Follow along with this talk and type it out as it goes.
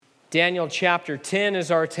Daniel chapter 10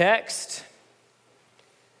 is our text,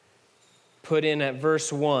 put in at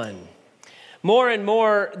verse 1. More and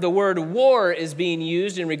more, the word war is being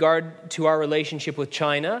used in regard to our relationship with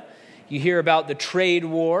China. You hear about the trade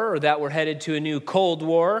war, or that we're headed to a new Cold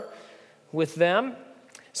War with them.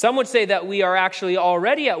 Some would say that we are actually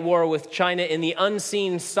already at war with China in the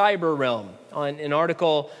unseen cyber realm. An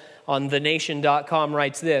article on thenation.com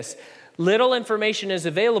writes this: little information is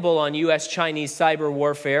available on U.S.-Chinese cyber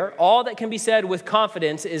warfare. All that can be said with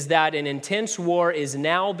confidence is that an intense war is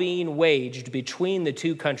now being waged between the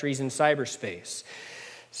two countries in cyberspace.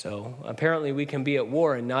 So apparently we can be at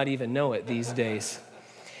war and not even know it these days.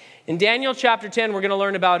 In Daniel chapter 10, we're going to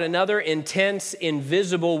learn about another intense,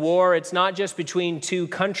 invisible war. It's not just between two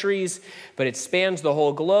countries, but it spans the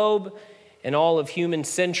whole globe and all of human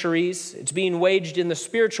centuries. It's being waged in the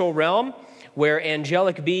spiritual realm, where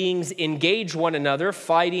angelic beings engage one another,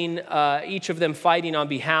 fighting, each of them fighting on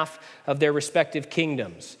behalf of their respective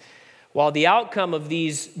kingdoms. While the outcome of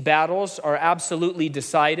these battles are absolutely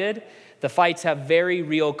decided, the fights have very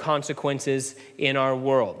real consequences in our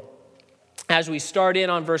world. As we start in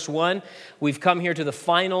on verse 1, we've come here to the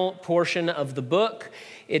final portion of the book.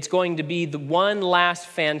 It's going to be the one last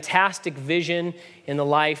fantastic vision in the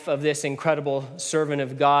life of this incredible servant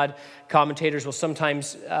of God. Commentators will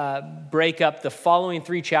sometimes break up the following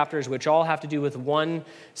three chapters, which all have to do with one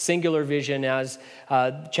singular vision, as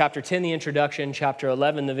chapter 10, the introduction, chapter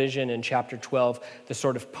 11, the vision, and chapter 12, the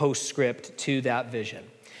sort of postscript to that vision.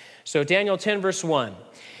 So Daniel 10, verse 1.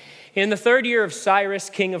 In the third year of Cyrus,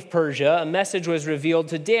 king of Persia, a message was revealed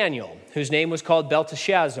to Daniel, whose name was called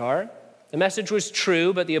Belteshazzar. The message was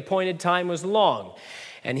true, but the appointed time was long,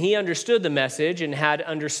 and he understood the message and had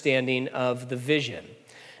understanding of the vision.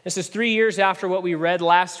 This is 3 years after what we read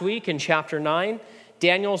last week in chapter 9.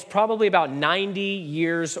 Daniel's probably about 90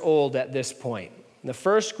 years old at this point. The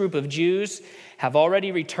first group of Jews have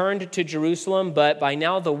already returned to Jerusalem, but by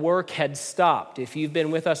now the work had stopped. If you've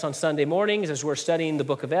been with us on Sunday mornings as we're studying the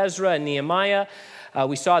book of Ezra and Nehemiah,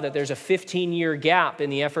 we saw that there's a 15-year gap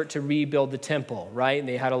in the effort to rebuild the temple, right? And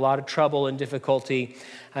they had a lot of trouble and difficulty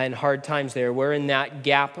and hard times there. We're in that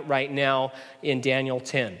gap right now in Daniel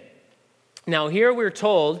 10. Now here we're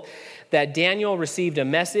told that Daniel received a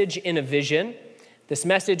message in a vision. This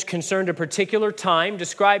message concerned a particular time,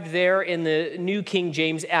 described there in the New King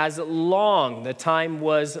James as long. The time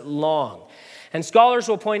was long. And scholars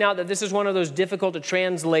will point out that this is one of those difficult to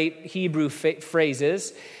translate Hebrew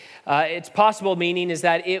phrases. Its possible meaning is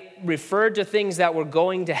that it referred to things that were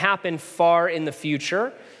going to happen far in the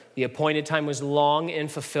future. The appointed time was long in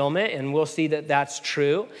fulfillment, and we'll see that that's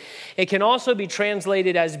true. It can also be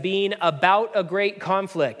translated as being about a great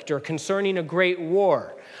conflict or concerning a great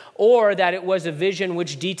war, or that it was a vision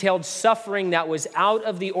which detailed suffering that was out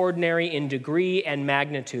of the ordinary in degree and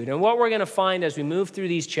magnitude. And what we're going to find as we move through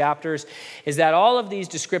these chapters is that all of these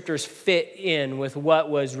descriptors fit in with what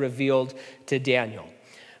was revealed to Daniel.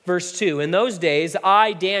 Verse 2, in those days,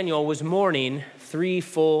 I, Daniel, was mourning 3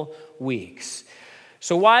 full weeks.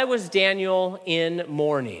 So why was Daniel in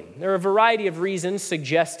mourning? There are a variety of reasons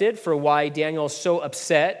suggested for why Daniel is so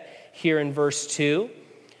upset here in verse 2.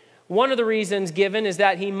 One of the reasons given is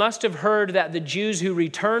that he must have heard that the Jews who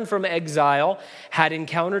returned from exile had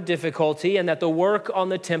encountered difficulty and that the work on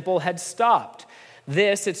the temple had stopped.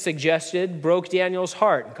 This, it suggested, broke Daniel's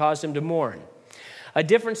heart and caused him to mourn. A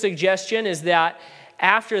different suggestion is that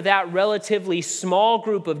after that relatively small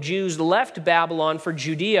group of Jews left Babylon for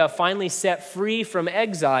Judea, finally set free from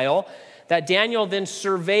exile, that Daniel then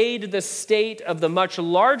surveyed the state of the much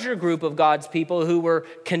larger group of God's people who were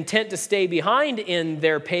content to stay behind in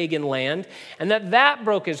their pagan land, and that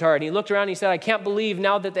broke his heart. And he looked around and he said, I can't believe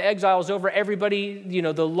now that the exile is over, everybody,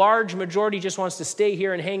 the large majority just wants to stay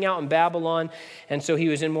here and hang out in Babylon. And so he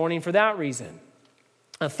was in mourning for that reason.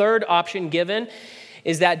 A third option given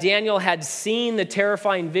is that Daniel had seen the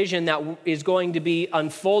terrifying vision that is going to be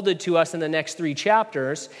unfolded to us in the next 3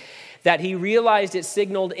 chapters, that he realized it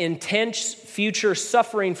signaled intense future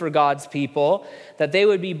suffering for God's people, that they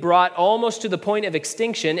would be brought almost to the point of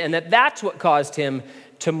extinction, and that's what caused him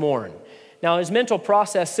to mourn. Now, his mental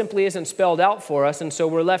process simply isn't spelled out for us, and so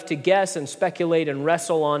we're left to guess and speculate and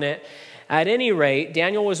wrestle on it. At any rate,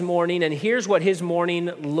 Daniel was mourning, and here's what his mourning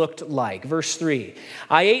looked like. Verse 3,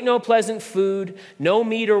 I ate no pleasant food, no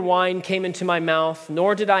meat or wine came into my mouth,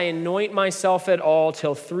 nor did I anoint myself at all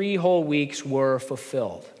till 3 whole weeks were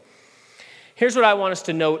fulfilled. Here's what I want us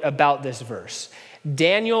to note about this verse.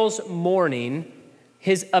 Daniel's mourning,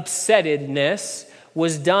 his upsettedness,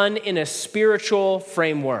 was done in a spiritual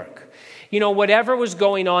framework. Whatever was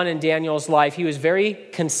going on in Daniel's life, he was very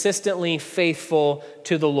consistently faithful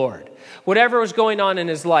to the Lord. Whatever was going on in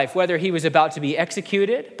his life, whether he was about to be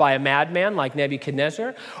executed by a madman like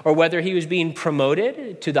Nebuchadnezzar, or whether he was being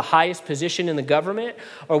promoted to the highest position in the government,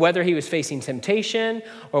 or whether he was facing temptation,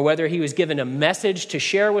 or whether he was given a message to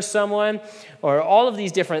share with someone, or all of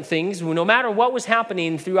these different things, no matter what was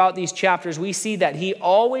happening throughout these chapters, we see that he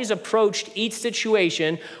always approached each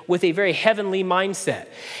situation with a very heavenly mindset.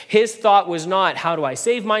 His thought was not, how do I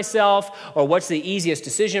save myself, or what's the easiest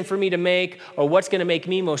decision for me to make, or what's going to make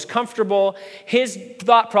me most comfortable. His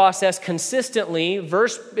thought process consistently,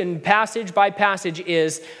 verse and passage by passage,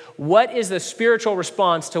 is what is the spiritual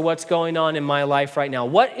response to what's going on in my life right now?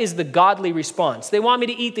 What is the godly response? They want me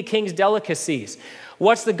to eat the king's delicacies.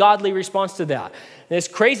 What's the godly response to that? This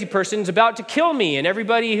crazy person's about to kill me, and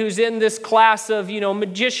everybody who's in this class of,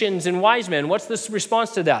 magicians and wise men, what's the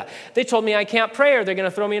response to that? They told me I can't pray, or they're going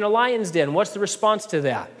to throw me in a lion's den. What's the response to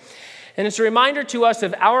that? And it's a reminder to us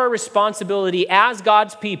of our responsibility as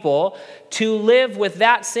God's people to live with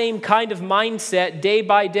that same kind of mindset day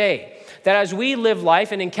by day. That as we live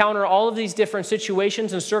life and encounter all of these different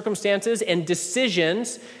situations and circumstances and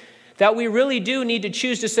decisions, that we really do need to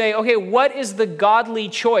choose to say, okay, what is the godly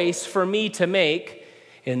choice for me to make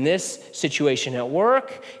in this situation at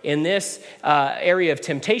work, in this area of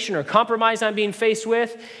temptation or compromise I'm being faced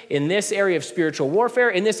with, in this area of spiritual warfare,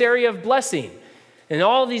 in this area of blessing? In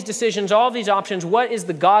all of these decisions, all of these options, what is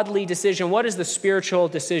the godly decision? What is the spiritual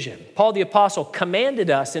decision? Paul the Apostle commanded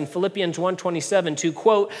us in Philippians 1:27 to,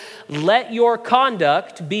 quote, let your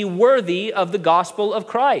conduct be worthy of the gospel of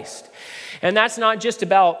Christ. And that's not just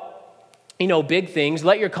about big things.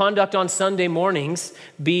 Let your conduct on Sunday mornings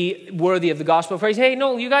be worthy of the gospel of Christ. Hey,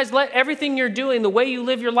 no, you guys, let everything you're doing, the way you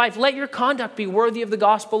live your life, let your conduct be worthy of the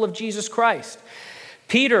gospel of Jesus Christ.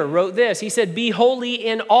 Peter wrote this. He said, be holy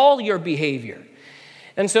in all your behavior.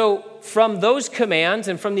 And so from those commands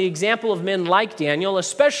and from the example of men like Daniel,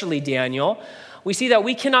 especially Daniel, we see that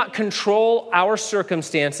we cannot control our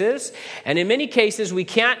circumstances. And in many cases, we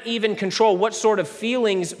can't even control what sort of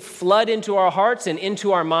feelings flood into our hearts and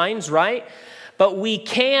into our minds, right? But we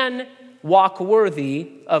can walk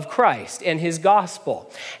worthy of Christ and his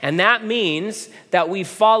gospel. And that means that we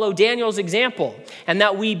follow Daniel's example and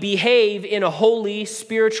that we behave in a holy,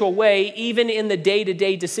 spiritual way, even in the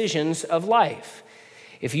day-to-day decisions of life.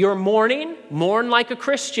 If you're mourning, mourn like a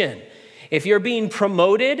Christian. If you're being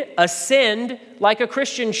promoted, ascend like a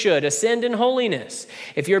Christian should, ascend in holiness.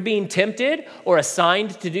 If you're being tempted or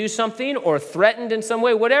assigned to do something or threatened in some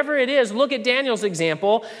way, whatever it is, look at Daniel's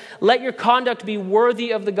example. Let your conduct be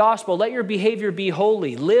worthy of the gospel. Let your behavior be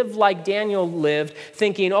holy. Live like Daniel lived,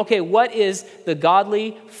 thinking, okay, what is the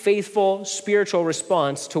godly, faithful, spiritual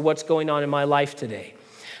response to what's going on in my life today?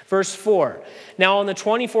 Verse 4, now on the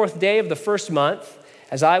 24th day of the first month,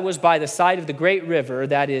 as I was by the side of the great river,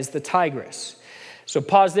 that is the Tigris. So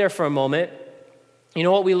pause there for a moment. You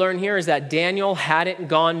know what we learn here is that Daniel hadn't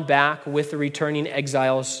gone back with the returning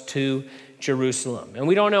exiles to Jerusalem. And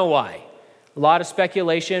we don't know why. A lot of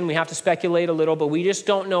speculation. We have to speculate a little, but we just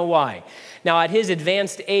don't know why. Now, at his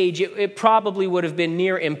advanced age, it probably would have been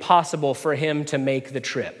near impossible for him to make the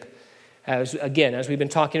trip. As we've been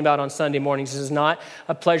talking about on Sunday mornings, this is not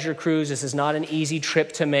a pleasure cruise. This is not an easy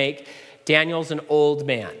trip to make. Daniel's an old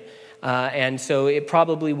man, and so it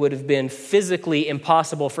probably would have been physically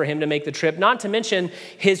impossible for him to make the trip, not to mention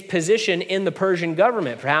his position in the Persian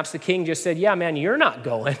government. Perhaps the king just said, yeah, man, you're not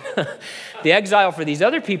going. The exile for these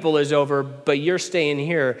other people is over, but you're staying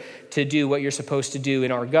here to do what you're supposed to do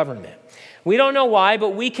in our government. We don't know why, but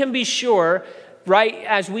we can be sure, right,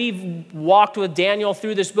 as we've walked with Daniel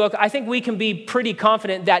through this book, I think we can be pretty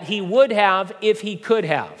confident that he would have if he could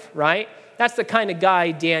have, right? That's the kind of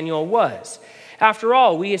guy Daniel was. After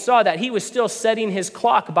all, we saw that he was still setting his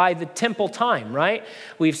clock by the temple time, right?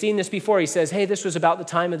 We've seen this before. He says, hey, this was about the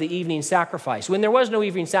time of the evening sacrifice. When there was no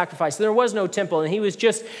evening sacrifice, there was no temple, and he was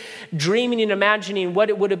just dreaming and imagining what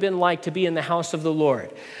it would have been like to be in the house of the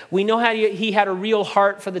Lord. We know how he had a real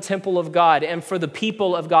heart for the temple of God and for the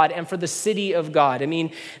people of God and for the city of God. I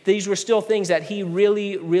mean, these were still things that he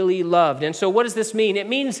really, really loved. And so what does this mean? It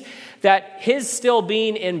means that his still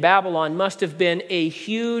being in Babylon must have been a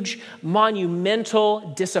huge, monumental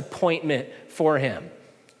disappointment for him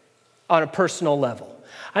on a personal level.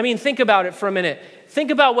 I mean, think about it for a minute. Think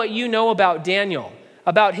about what you know about Daniel,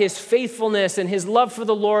 about his faithfulness and his love for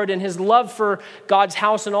the Lord and his love for God's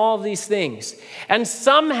house and all of these things. And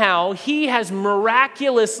somehow he has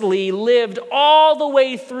miraculously lived all the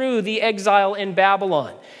way through the exile in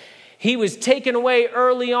Babylon. He was taken away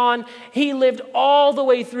early on. He lived all the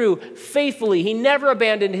way through faithfully. He never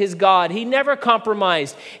abandoned his God. He never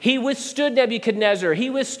compromised. He withstood Nebuchadnezzar. He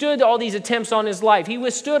withstood all these attempts on his life. He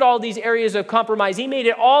withstood all these areas of compromise. He made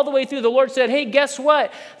it all the way through. The Lord said, hey, guess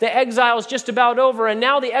what? The exile is just about over. And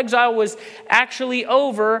now the exile was actually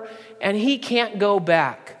over, and he can't go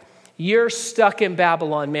back. You're stuck in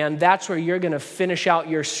Babylon, man. That's where you're going to finish out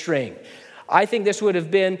your string. I think this would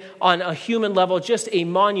have been, on a human level, just a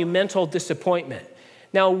monumental disappointment.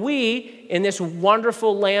 Now, we, in this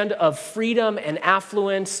wonderful land of freedom and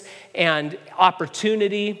affluence and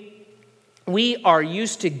opportunity, we are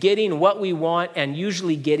used to getting what we want and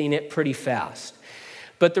usually getting it pretty fast.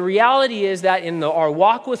 But the reality is that in our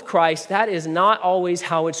walk with Christ, that is not always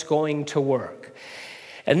how it's going to work.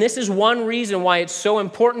 And this is one reason why it's so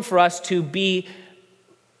important for us to be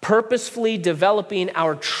purposefully developing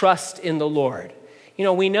our trust in the Lord. You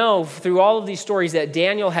know, we know through all of these stories that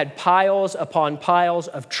Daniel had piles upon piles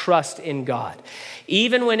of trust in God.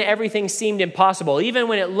 Even when everything seemed impossible, even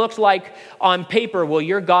when it looked like on paper, well,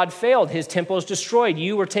 your God failed, his temple is destroyed,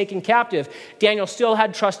 you were taken captive, Daniel still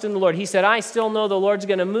had trust in the Lord. He said, I still know the Lord's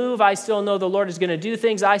going to move. I still know the Lord is going to do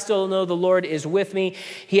things. I still know the Lord is with me.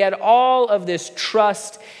 He had all of this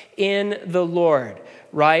trust in the Lord,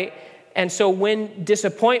 right? And so when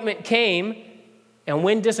disappointment came, and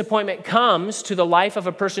when disappointment comes to the life of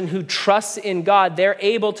a person who trusts in God, they're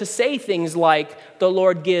able to say things like, the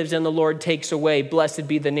Lord gives and the Lord takes away. Blessed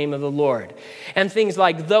be the name of the Lord. And things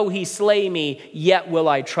like, though he slay me, yet will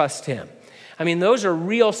I trust him. I mean, those are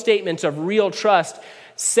real statements of real trust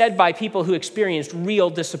said by people who experienced real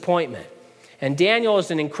disappointment. And Daniel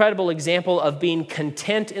is an incredible example of being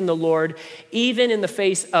content in the Lord, even in the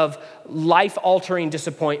face of life-altering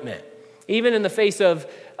disappointment. Even in the face of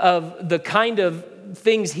the kind of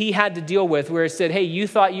things he had to deal with, where it said, hey, you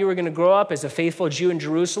thought you were going to grow up as a faithful Jew in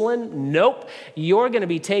Jerusalem? Nope. You're going to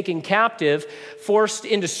be taken captive, forced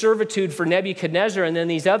into servitude for Nebuchadnezzar and then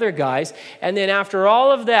these other guys. And then after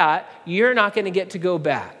all of that, you're not going to get to go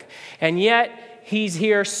back. And yet, he's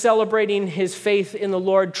here celebrating his faith in the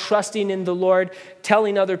Lord, trusting in the Lord,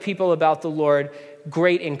 telling other people about the Lord.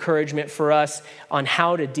 Great encouragement for us on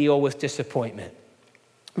how to deal with disappointment.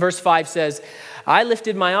 Verse 5 says, I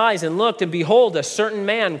lifted my eyes and looked, and behold, a certain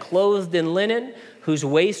man clothed in linen, whose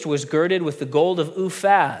waist was girded with the gold of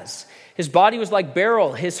Uphaz. His body was like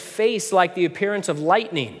beryl, his face like the appearance of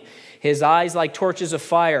lightning, his eyes like torches of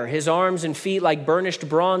fire, his arms and feet like burnished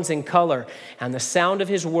bronze in color, and the sound of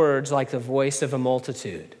his words like the voice of a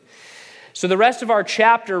multitude. So the rest of our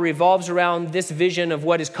chapter revolves around this vision of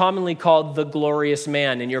what is commonly called the glorious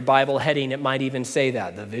man. In your Bible heading, it might even say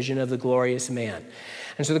that, the vision of the glorious man.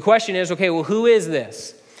 And so the question is, okay, well, who is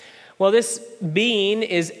this? Well, this being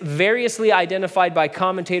is variously identified by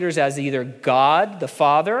commentators as either God, the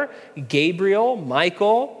Father, Gabriel,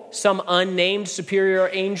 Michael, some unnamed superior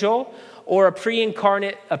angel, or a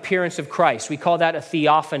pre-incarnate appearance of Christ. We call that a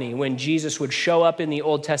theophany, when Jesus would show up in the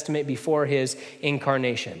Old Testament before his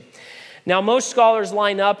incarnation. Now, most scholars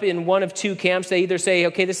line up in one of two camps. They either say,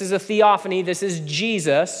 okay, this is a theophany, this is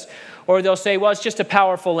Jesus, or they'll say, well, it's just a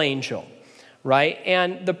powerful angel, right?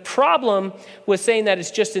 And the problem with saying that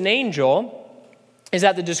it's just an angel is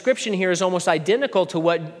that the description here is almost identical to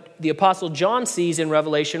what the Apostle John sees in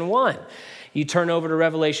Revelation 1. You turn over to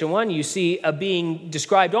Revelation 1, you see a being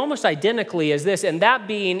described almost identically as this, and that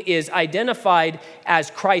being is identified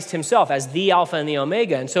as Christ himself, as the Alpha and the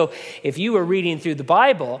Omega. And so if you were reading through the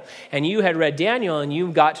Bible and you had read Daniel and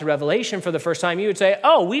you got to Revelation for the first time, you would say,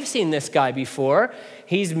 oh, we've seen this guy before.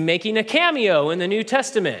 He's making a cameo in the New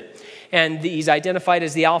Testament, and he's identified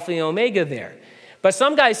as the Alpha and the Omega there. But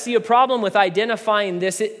some guys see a problem with identifying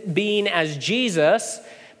this being as Jesus,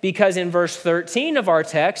 because in verse 13 of our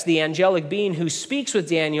text, the angelic being who speaks with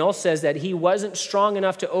Daniel says that he wasn't strong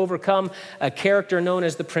enough to overcome a character known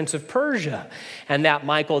as the Prince of Persia, and that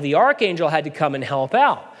Michael the archangel had to come and help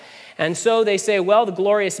out. And so they say, well, the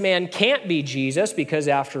glorious man can't be Jesus, because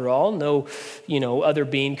after all, no, other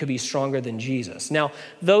being could be stronger than Jesus. Now,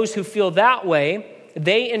 those who feel that way,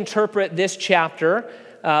 they interpret this chapter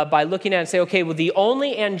by looking at it and say, okay, well, the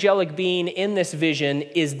only angelic being in this vision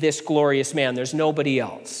is this glorious man. There's nobody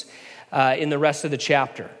else in the rest of the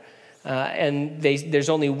chapter. And there's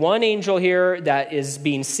only one angel here that is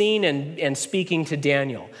being seen and speaking to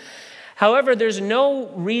Daniel. However, there's no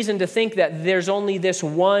reason to think that there's only this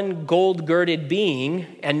one gold-girded being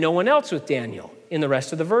and no one else with Daniel in the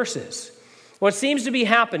rest of the verses. What seems to be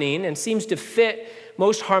happening and seems to fit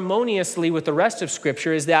most harmoniously with the rest of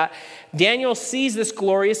Scripture is that Daniel sees this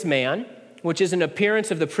glorious man which is an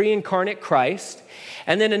appearance of the pre-incarnate Christ.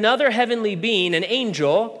 And then another heavenly being, an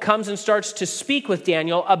angel, comes and starts to speak with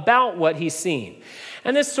Daniel about what he's seen.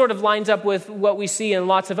 And this sort of lines up with what we see in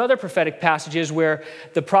lots of other prophetic passages where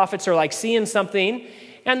the prophets are like seeing something,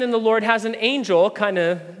 and then the Lord has an angel kind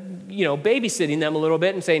of, babysitting them a little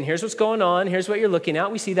bit and saying, here's what's going on, here's what you're looking at.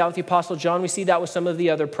 We see that with the Apostle John. We see that with some of the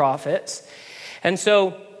other prophets. And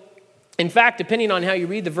so, in fact, depending on how you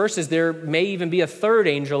read the verses, there may even be a third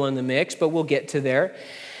angel in the mix, but we'll get to there.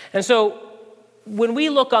 And so, when we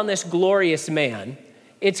look on this glorious man,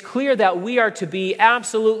 it's clear that we are to be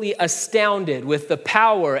absolutely astounded with the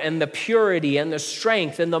power and the purity and the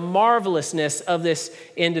strength and the marvelousness of this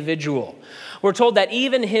individual. We're told that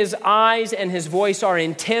even his eyes and his voice are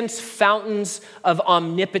intense fountains of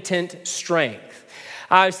omnipotent strength.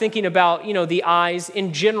 I was thinking about, the eyes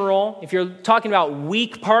in general. If you're talking about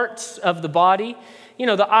weak parts of the body,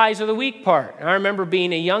 the eyes are the weak part. And I remember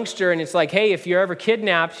being a youngster, and it's like, hey, if you're ever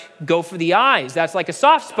kidnapped, go for the eyes. That's like a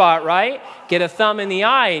soft spot, right? Get a thumb in the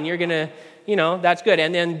eye, and you're going to, that's good.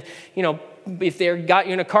 And then, if they got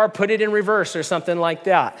you in a car, put it in reverse or something like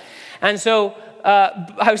that. And so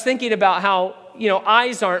I was thinking about how,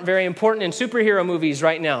 eyes aren't very important in superhero movies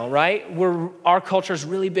right now, right? Our culture is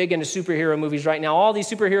really big into superhero movies right now. All these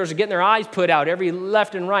superheroes are getting their eyes put out every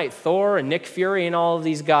left and right. Thor and Nick Fury and all of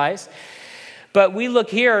these guys. But we look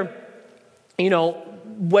here,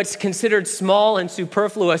 what's considered small and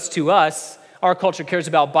superfluous to us. Our culture cares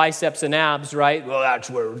about biceps and abs, right? Well, that's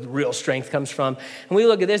where the real strength comes from. And we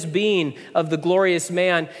look at this being of the glorious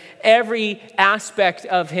man. Every aspect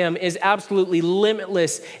of him is absolutely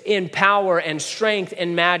limitless in power and strength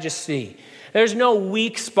and majesty. There's no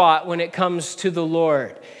weak spot when it comes to the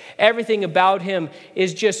Lord. Everything about him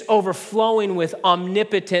is just overflowing with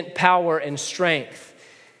omnipotent power and strength.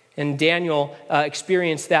 And Daniel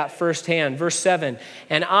experienced that firsthand. Verse 7,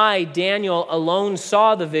 and I, Daniel, alone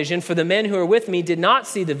saw the vision, for the men who were with me did not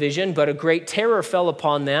see the vision, but a great terror fell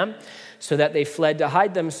upon them, so that they fled to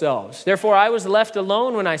hide themselves. Therefore I was left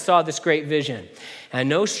alone when I saw this great vision, and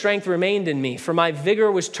no strength remained in me, for my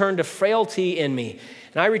vigor was turned to frailty in me,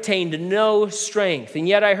 and I retained no strength. And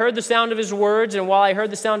yet I heard the sound of his words, and while I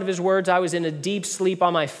heard the sound of his words, I was in a deep sleep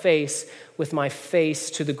on my face, with my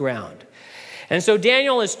face to the ground. And so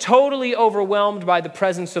Daniel is totally overwhelmed by the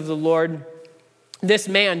presence of the Lord. This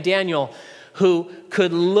man, Daniel, who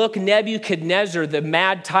could look Nebuchadnezzar, the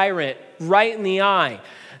mad tyrant, right in the eye.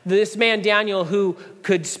 This man, Daniel, who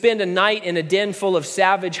could spend a night in a den full of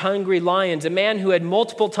savage, hungry lions. A man who had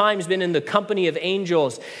multiple times been in the company of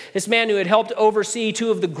angels. This man who had helped oversee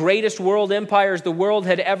two of the greatest world empires the world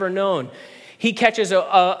had ever known. He catches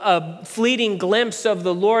a fleeting glimpse of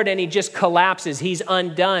the Lord and he just collapses. He's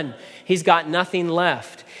undone. He's got nothing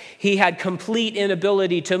left. He had complete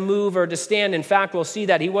inability to move or to stand. In fact, we'll see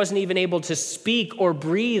that he wasn't even able to speak or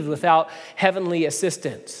breathe without heavenly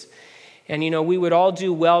assistance. And we would all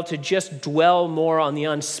do well to just dwell more on the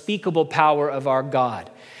unspeakable power of our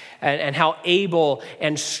God and how able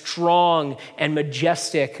and strong and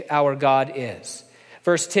majestic our God is.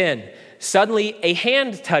 Verse 10, suddenly a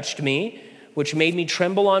hand touched me, which made me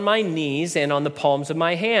tremble on my knees and on the palms of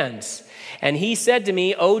my hands. And he said to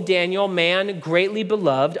me, O Daniel, man greatly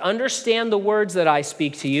beloved, understand the words that I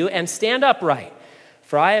speak to you and stand upright,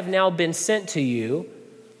 for I have now been sent to you.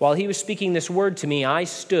 While he was speaking this word to me, I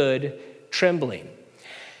stood trembling.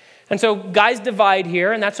 And so guys divide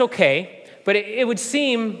here, and that's okay, but it would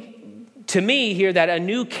seem to me here that a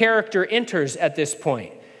new character enters at this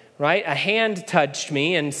point, right? A hand touched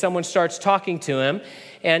me, and someone starts talking to him.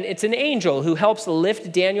 And it's an angel who helps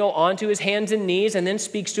lift Daniel onto his hands and knees and then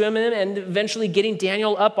speaks to him and eventually getting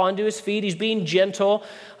Daniel up onto his feet. He's being gentle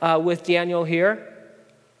with Daniel here.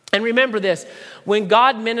 And remember this, when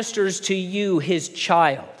God ministers to you, his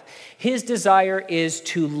child, his desire is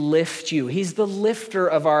to lift you. He's the lifter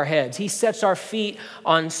of our heads. He sets our feet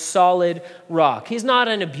on solid rock. He's not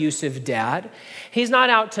an abusive dad. He's not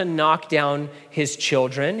out to knock down his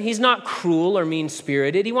children. He's not cruel or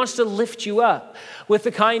mean-spirited. He wants to lift you up with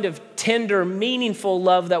the kind of tender, meaningful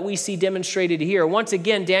love that we see demonstrated here. Once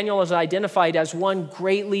again, Daniel is identified as one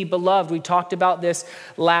greatly beloved. We talked about this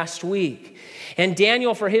last week. And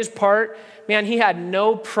Daniel, for his part, man, he had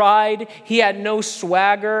no pride, he had no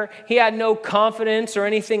swagger, he had no confidence or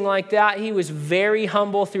anything like that. He was very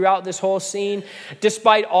humble throughout this whole scene.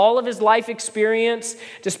 Despite all of his life experience,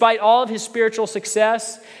 despite all of his spiritual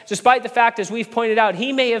success, despite the fact, as we've pointed out,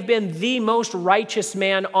 he may have been the most righteous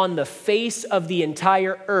man on the face of the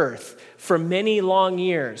entire earth for many long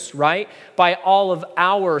years, right? By all of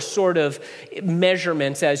our sort of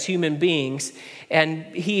measurements as human beings. And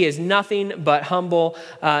he is nothing but humble,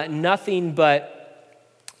 nothing but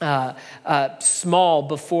small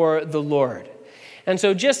before the Lord. And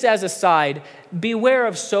so just as a side, beware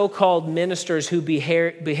of so-called ministers who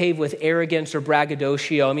behave with arrogance or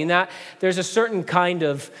braggadocio. I mean, that there's a certain kind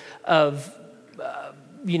of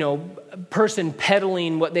person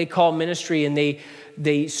peddling what they call ministry, and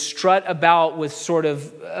they strut about with sort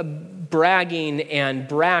of bragging and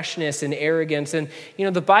brashness and arrogance. And,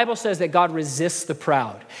 the Bible says that God resists the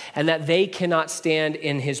proud and that they cannot stand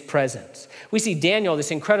in his presence. We see Daniel,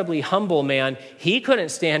 this incredibly humble man, he couldn't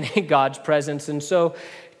stand in God's presence. And so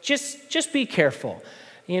just be careful.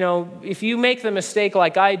 If you make the mistake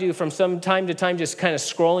like I do from some time to time, just kind of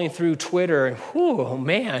scrolling through Twitter and, oh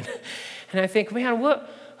man. And I think, man,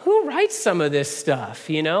 who writes some of this stuff,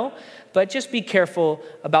 But just be careful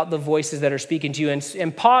about the voices that are speaking to you,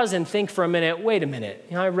 and pause and think for a minute. Wait a minute.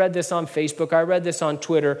 I read this on Facebook. I read this on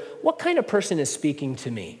Twitter. What kind of person is speaking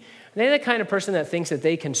to me? Are they the kind of person that thinks that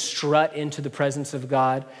they can strut into the presence of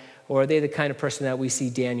God? Or are they the kind of person that we see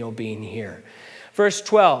Daniel being here? Verse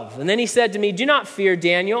 12, and then he said to me, "Do not fear,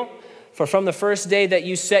 Daniel, for from the first day that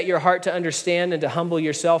you set your heart to understand and to humble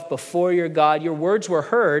yourself before your God, your words were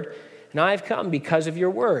heard, and I have come because of your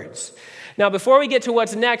words." Now, before we get to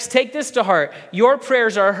what's next, take this to heart. Your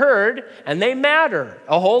prayers are heard, and they matter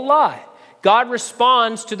a whole lot. God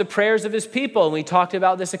responds to the prayers of his people, and we talked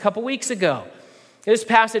about this a couple weeks ago. This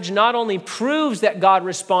passage not only proves that God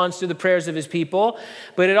responds to the prayers of his people,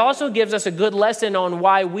 but it also gives us a good lesson on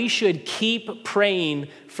why we should keep praying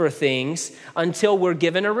for things until we're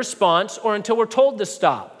given a response or until we're told to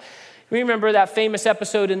stop. Remember that famous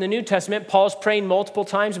episode in the New Testament? Paul's praying multiple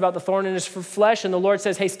times about the thorn in his flesh, and the Lord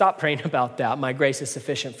says, "Hey, stop praying about that. My grace is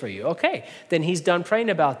sufficient for you." Okay, then he's done praying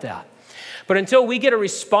about that. But until we get a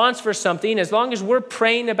response for something, as long as we're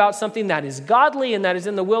praying about something that is godly and that is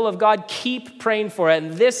in the will of God, keep praying for it.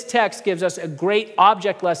 And this text gives us a great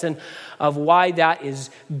object lesson of why that is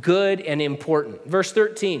good and important. Verse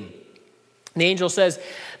 13, the angel says,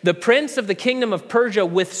 "The prince of the kingdom of Persia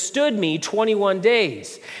withstood me 21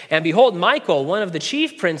 days. And behold, Michael, one of the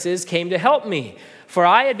chief princes, came to help me, for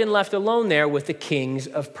I had been left alone there with the kings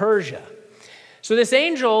of Persia." So this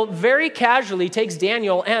angel very casually takes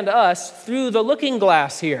Daniel and us through the looking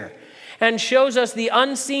glass here and shows us the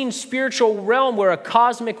unseen spiritual realm where a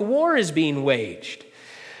cosmic war is being waged.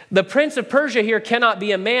 The prince of Persia here cannot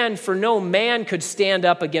be a man, for no man could stand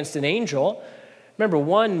up against an angel. Remember,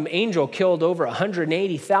 one angel killed over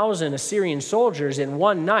 180,000 Assyrian soldiers in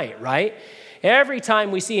one night, right? Every time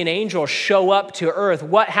we see an angel show up to earth,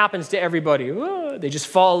 what happens to everybody? They just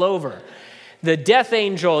fall over. The death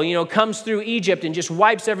angel, comes through Egypt and just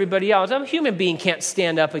wipes everybody out. A human being can't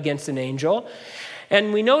stand up against an angel.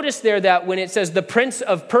 And we notice there that when it says the prince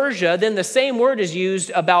of Persia, then the same word is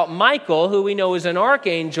used about Michael, who we know is an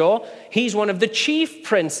archangel. He's one of the chief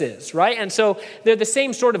princes, right? And so they're the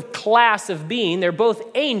same sort of class of being. They're both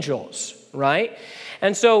angels, right?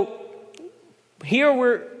 And so here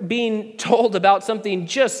we're being told about something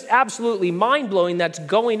just absolutely mind-blowing that's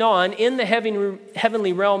going on in the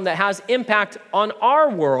heavenly realm that has impact on our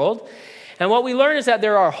world. And what we learn is that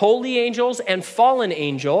there are holy angels and fallen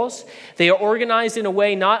angels. They are organized in a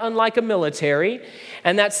way not unlike a military,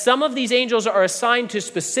 and that some of these angels are assigned to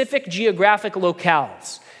specific geographic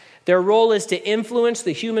locales. Their role is to influence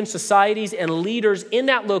the human societies and leaders in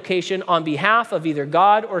that location on behalf of either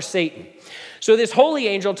God or Satan. So this holy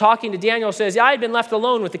angel talking to Daniel says, "I had been left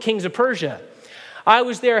alone with the kings of Persia. I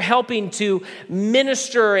was there helping to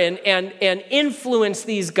minister and influence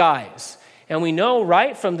these guys." And we know,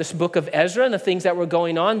 right, from this book of Ezra and the things that were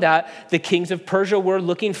going on, that the kings of Persia were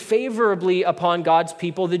looking favorably upon God's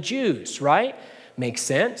people, the Jews, right? Makes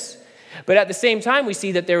sense. But at the same time, we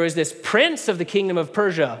see that there was this prince of the kingdom of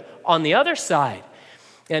Persia on the other side.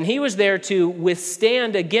 And he was there to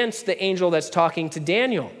withstand against the angel that's talking to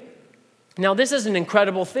Daniel. Now, this is an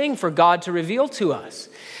incredible thing for God to reveal to us.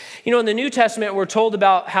 In the New Testament, we're told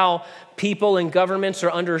about how people and governments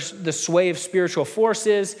are under the sway of spiritual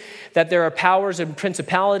forces, that there are powers and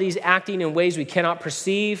principalities acting in ways we cannot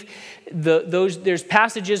perceive. There's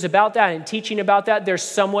passages about that and teaching about that. They're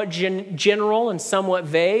somewhat general and somewhat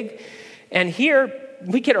vague. And here,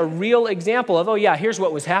 we get a real example of, here's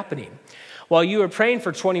what was happening. While you were praying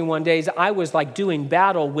for 21 days, I was doing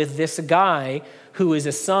battle with this guy who is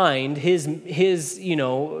assigned, his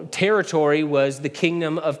territory was the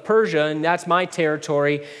kingdom of Persia, and that's my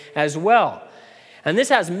territory as well. And this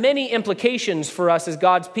has many implications for us as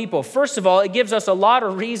God's people. First of all, it gives us a lot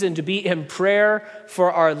of reason to be in prayer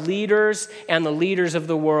for our leaders and the leaders of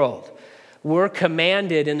the world. We're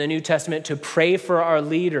commanded in the New Testament to pray for our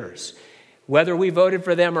leaders. Whether we voted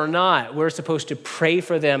for them or not, we're supposed to pray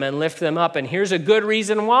for them and lift them up. And here's a good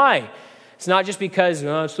reason why. It's not just because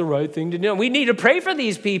it's the right thing to do. We need to pray for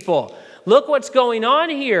these people. Look what's going on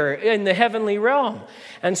here in the heavenly realm.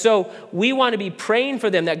 And so we want to be praying for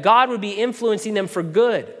them, that God would be influencing them for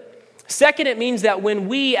good. Second, it means that when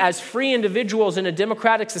we as free individuals in a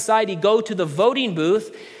democratic society go to the voting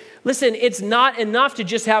booth, listen, it's not enough to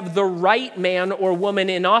just have the right man or woman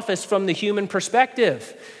in office from the human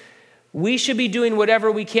perspective. We should be doing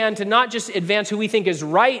whatever we can to not just advance who we think is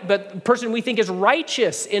right, but the person we think is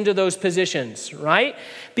righteous into those positions, right?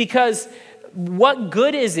 Because what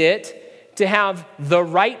good is it to have the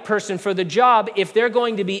right person for the job if they're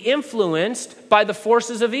going to be influenced by the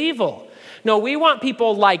forces of evil? No, we want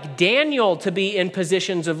people like Daniel to be in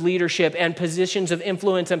positions of leadership and positions of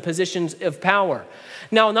influence and positions of power.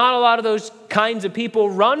 Now, not a lot of those kinds of people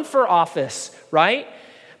run for office, right?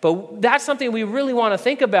 But that's something we really want to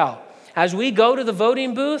think about. As we go to the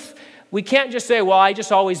voting booth, we can't just say, well, I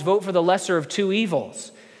just always vote for the lesser of two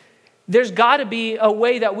evils. There's got to be a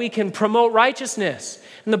way that we can promote righteousness.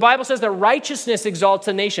 And the Bible says that righteousness exalts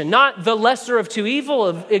a nation, not the lesser of two evil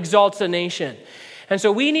exalts a nation. And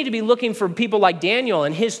so we need to be looking for people like Daniel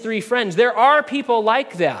and his three friends. There are people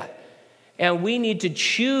like that. And we need to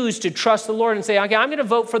choose to trust the Lord and say, okay, I'm going to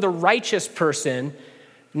vote for the righteous person,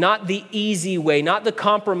 not the easy way, not the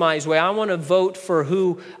compromise way. I want to vote for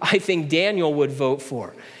who I think Daniel would vote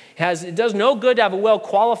for. It does no good to have a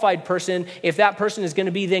well-qualified person if that person is going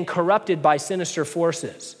to be then corrupted by sinister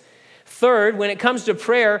forces. Third, when it comes to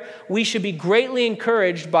prayer, we should be greatly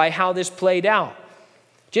encouraged by how this played out.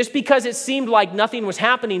 Just because it seemed like nothing was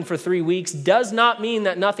happening for 3 weeks does not mean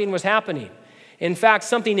that nothing was happening. In fact,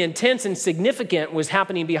 something intense and significant was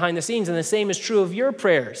happening behind the scenes, and the same is true of your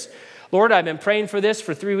prayers. Lord, I've been praying for this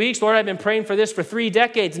for 3 weeks. Lord, I've been praying for this for 3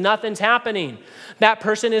 decades. Nothing's happening. That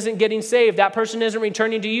person isn't getting saved. That person isn't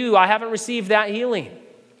returning to you. I haven't received that healing.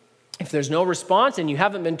 If there's no response and you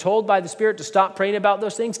haven't been told by the Spirit to stop praying about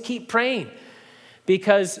those things, keep praying,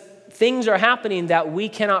 because things are happening that we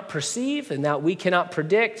cannot perceive and that we cannot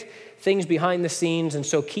predict, things behind the scenes, and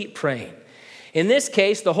so keep praying. In this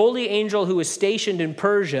case, the holy angel who was stationed in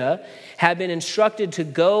Persia had been instructed to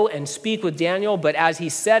go and speak with Daniel, but as he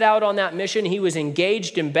set out on that mission, he was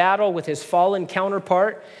engaged in battle with his fallen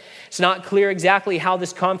counterpart. It's not clear exactly how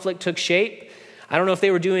this conflict took shape. I don't know if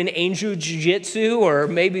they were doing angel jiu-jitsu or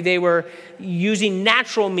maybe they were using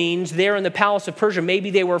natural means there in the palace of Persia.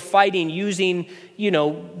 Maybe they were fighting using,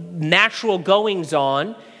 natural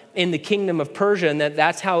goings-on in the kingdom of Persia, and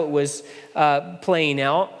that's how it was playing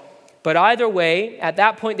out. But either way, at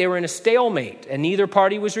that point, they were in a stalemate, and neither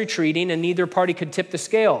party was retreating, and neither party could tip the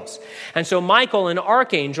scales. And so Michael, an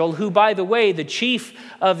archangel, who, by the way, the chief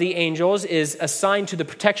of the angels is assigned to the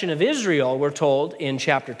protection of Israel, we're told in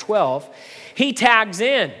chapter 12, he tags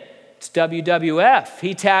in. It's WWF.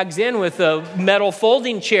 He tags in with a metal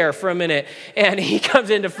folding chair for a minute, and he comes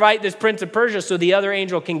in to fight this prince of Persia so the other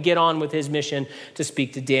angel can get on with his mission to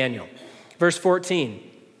speak to Daniel. Verse 14.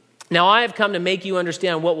 Now I have come to make you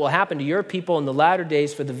understand what will happen to your people in the latter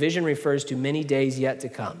days, for the vision refers to many days yet to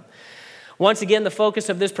come. Once again, the focus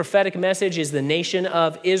of this prophetic message is the nation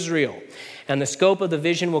of Israel. And the scope of the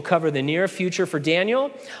vision will cover the near future for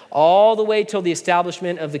Daniel, all the way till the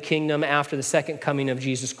establishment of the kingdom after the second coming of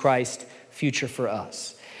Jesus Christ, future for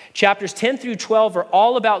us. Chapters 10 through 12 are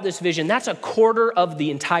all about this vision. That's a quarter of the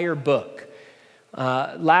entire book.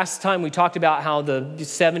 Last time we talked about how the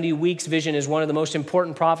 70 weeks vision is one of the most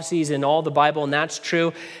important prophecies in all the Bible, and that's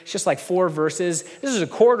true. It's just like 4 verses. This is a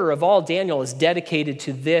quarter of all Daniel is dedicated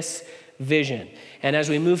to this vision. And as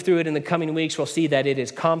we move through it in the coming weeks, we'll see that it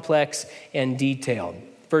is complex and detailed.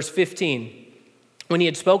 Verse 15, when he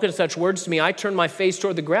had spoken such words to me, I turned my face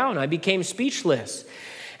toward the ground. I became speechless.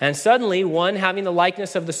 And suddenly one having the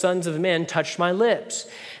likeness of the sons of men touched my lips.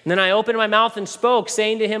 And then I opened my mouth and spoke,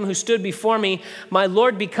 saying to him who stood before me, my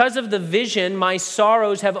Lord, because of the vision, my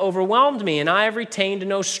sorrows have overwhelmed me, and I have retained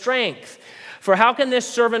no strength. For how can this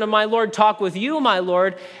servant of my Lord talk with you, my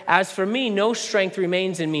Lord? As for me, no strength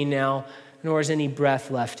remains in me now, nor is any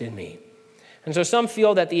breath left in me. And so some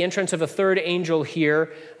feel that the entrance of a third angel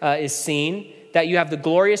here is seen, that you have the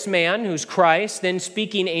glorious man, who's Christ, then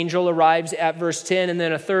speaking angel arrives at verse 10, and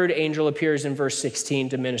then a third angel appears in verse 16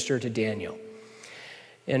 to minister to Daniel.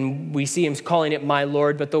 And we see him calling it my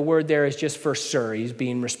Lord, but the word there is just for sir. He's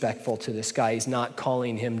being respectful to this guy. He's not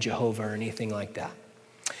calling him Jehovah or anything like that.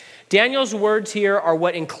 Daniel's words here are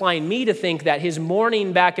what incline me to think that his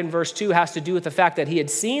mourning back in verse 2 has to do with the fact that he had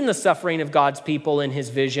seen the suffering of God's people in his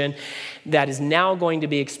vision that is now going to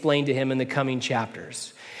be explained to him in the coming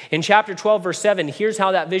chapters. In chapter 12, verse 7, here's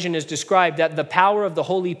how that vision is described, that the power of the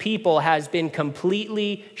holy people has been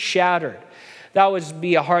completely shattered. That would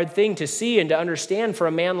be a hard thing to see and to understand for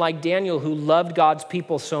a man like Daniel who loved God's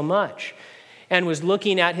people so much and was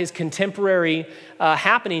looking at his contemporary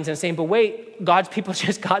happenings and saying, but wait, God's people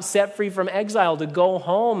just got set free from exile to go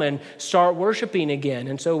home and start worshiping again.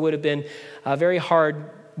 And so it would have been a very hard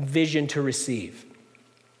vision to receive.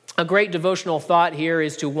 A great devotional thought here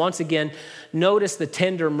is to once again notice the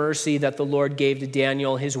tender mercy that the Lord gave to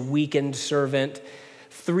Daniel, his weakened servant.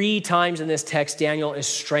 3 times in this text, Daniel is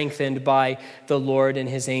strengthened by the Lord and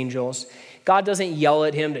his angels. God doesn't yell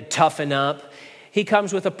at him to toughen up. He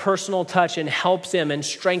comes with a personal touch and helps him and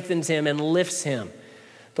strengthens him and lifts him.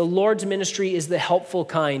 The Lord's ministry is the helpful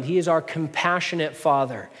kind. He is our compassionate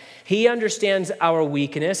Father. He understands our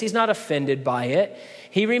weakness. He's not offended by it.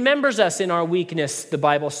 He remembers us in our weakness, the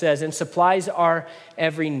Bible says, and supplies our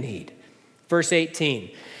every need. Verse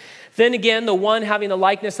 18, then again, the one having the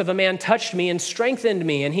likeness of a man touched me and strengthened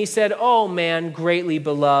me. And he said, "O man, greatly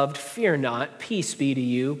beloved, fear not, peace be to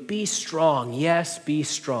you. Be strong." Yes, be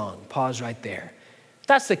strong. Pause right there.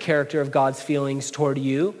 That's the character of God's feelings toward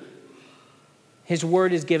you. His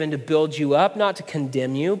word is given to build you up, not to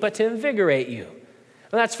condemn you, but to invigorate you.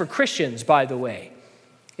 And that's for Christians, by the way.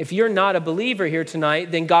 If you're not a believer here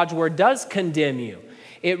tonight, then God's word does condemn you.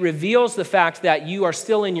 It reveals the fact that you are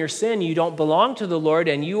still in your sin, you don't belong to the Lord,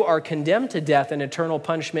 and you are condemned to death and eternal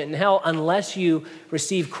punishment in hell unless you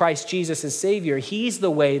receive Christ Jesus as Savior. He's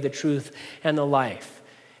the way, the truth, and the life.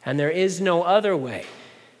 And there is no other way.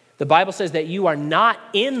 The Bible says that you are not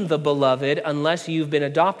in the beloved unless you've been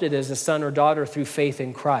adopted as a son or daughter through faith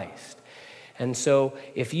in Christ. And so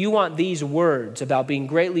if you want these words about being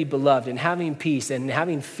greatly beloved and having peace and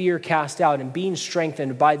having fear cast out and being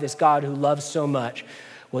strengthened by this God who loves so much,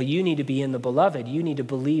 well, you need to be in the beloved. You need to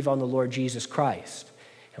believe on the Lord Jesus Christ.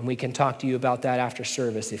 And we can talk to you about that after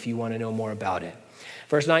service if you want to know more about it.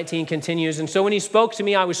 Verse 19 continues, and so when he spoke to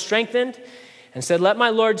me, I was strengthened and said, "Let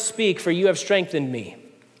my Lord speak, for you have strengthened me."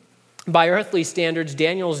 By earthly standards,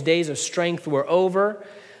 Daniel's days of strength were over,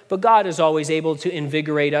 but God is always able to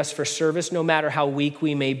invigorate us for service, no matter how weak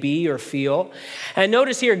we may be or feel. And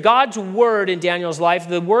notice here, God's word in Daniel's life,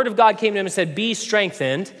 the word of God came to him and said, "Be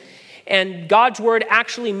strengthened." And God's word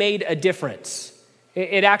actually made a difference.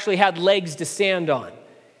 It actually had legs to stand on.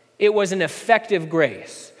 It was an effective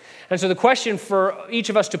grace. And so the question for each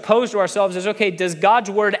of us to pose to ourselves is, okay, does God's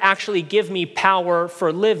word actually give me power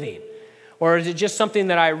for living? Or is it just something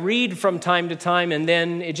that I read from time to time and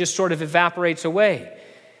then it just sort of evaporates away?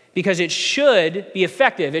 Because it should be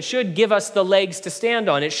effective. It should give us the legs to stand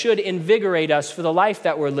on. It should invigorate us for the life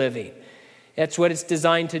that we're living. That's what it's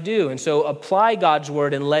designed to do. And so apply God's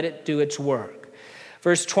word and let it do its work.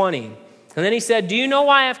 Verse 20, and then he said, "Do you know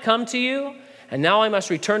why I have come to you? And now I must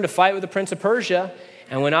return to fight with the prince of Persia.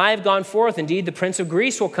 And when I have gone forth, indeed the prince of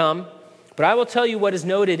Greece will come. But I will tell you what is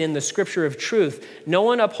noted in the scripture of truth. No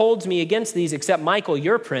one upholds me against these except Michael,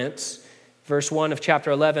 your prince." Verse 1 of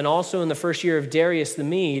chapter 11, also in the first year of Darius the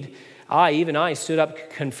Mede, even I stood up,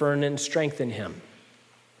 confirmed and strengthened him.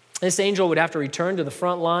 This angel would have to return to the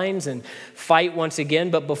front lines and fight once again.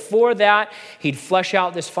 But before that, he'd flesh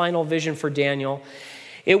out this final vision for Daniel.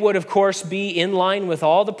 It would, of course, be in line with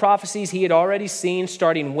all the prophecies he had already seen,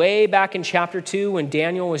 starting way back in chapter 2 when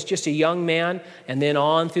Daniel was just a young man, and then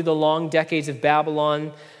on through the long decades of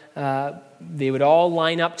Babylon. They would all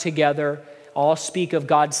line up together, all speak of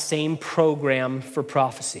God's same program for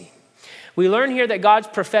prophecy. We learn here that God's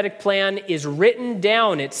prophetic plan is written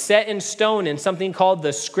down. It's set in stone in something called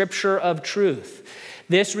the Scripture of Truth.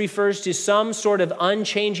 This refers to some sort of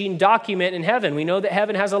unchanging document in heaven. We know that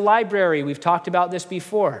heaven has a library. We've talked about this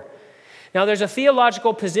before. Now, there's a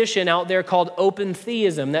theological position out there called open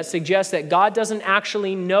theism that suggests that God doesn't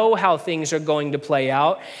actually know how things are going to play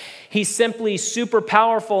out. He's simply super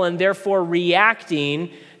powerful and therefore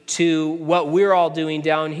reacting to what we're all doing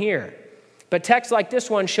down here. But texts like this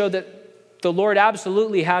one show that the Lord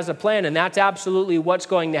absolutely has a plan, and that's absolutely what's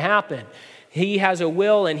going to happen. He has a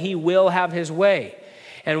will, and he will have his way.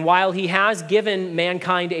 And while he has given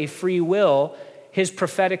mankind a free will, his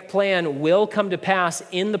prophetic plan will come to pass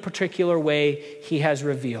in the particular way he has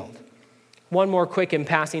revealed. One more quick and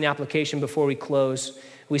passing application before we close.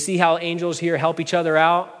 We see how angels here help each other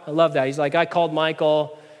out. I love that. He's like, I called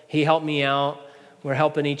Michael. He helped me out. We're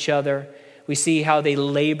helping each other. We see how they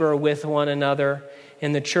labor with one another.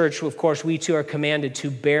 In the church, of course, we too are commanded to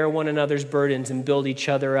bear one another's burdens and build each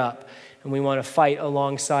other up. And we want to fight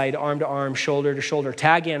alongside, arm to arm, shoulder to shoulder.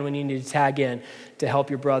 Tag in when you need to tag in to help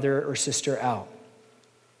your brother or sister out.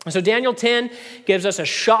 So Daniel 10 gives us a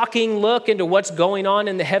shocking look into what's going on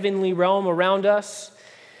in the heavenly realm around us.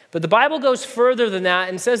 But the Bible goes further than that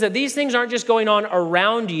and says that these things aren't just going on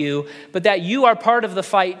around you, but that you are part of the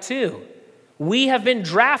fight too. We have been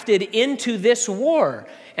drafted into this war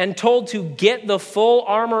and told to get the full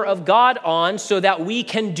armor of God on so that we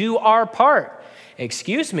can do our part.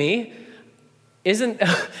 Excuse me, isn't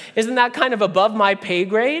that kind of above my pay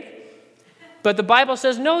grade? But the Bible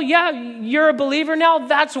says, no, yeah, you're a believer now.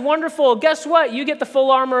 That's wonderful. Guess what? You get the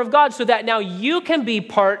full armor of God so that now you can be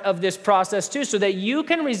part of this process too, so that you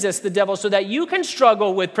can resist the devil, so that you can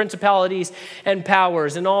struggle with principalities and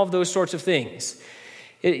powers and all of those sorts of things.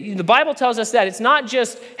 The Bible tells us that it's not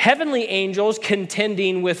just heavenly angels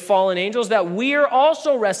contending with fallen angels, that we're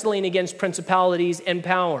also wrestling against principalities and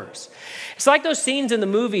powers. It's like those scenes in the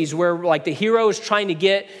movies where like the hero is trying to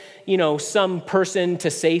get, some person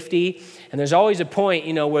to safety. And there's always a point,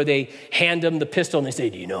 where they hand them the pistol and they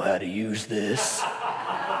say, do you know how to use this?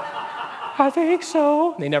 I think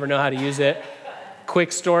so. They never know how to use it.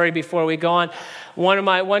 Quick story before we go on. When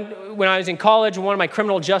I was in college, one of my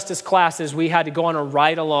criminal justice classes, we had to go on a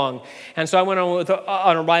ride-along. And so I went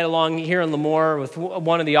on a ride-along here in Lemoore with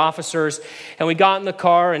one of the officers, and we got in the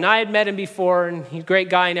car, and I had met him before, and he's a great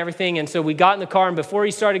guy and everything. And so we got in the car, and before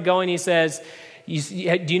he started going, he says, do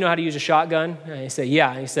you know how to use a shotgun? And I said,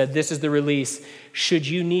 yeah. And he said, this is the release. Should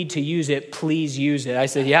you need to use it, please use it. I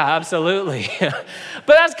said, yeah, absolutely. But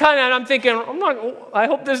that's kind of, and I'm thinking, I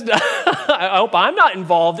hope I'm not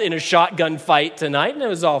involved in a shotgun fight tonight. And it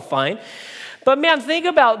was all fine. But man, think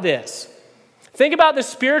about this. Think about the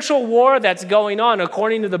spiritual war that's going on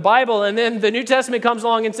according to the Bible. And then the New Testament comes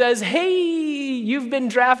along and says, hey, you've been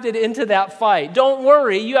drafted into that fight. Don't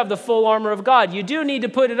worry, you have the full armor of God. You do need to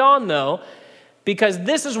put it on though, because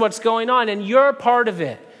this is what's going on and you're part of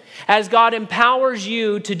it. As God empowers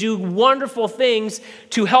you to do wonderful things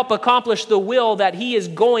to help accomplish the will that he is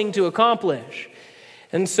going to accomplish.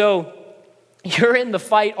 And so you're in the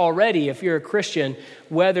fight already if you're a Christian,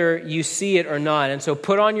 whether you see it or not. And so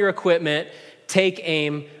put on your equipment, take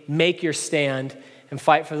aim, make your stand, and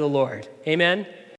fight for the Lord. Amen?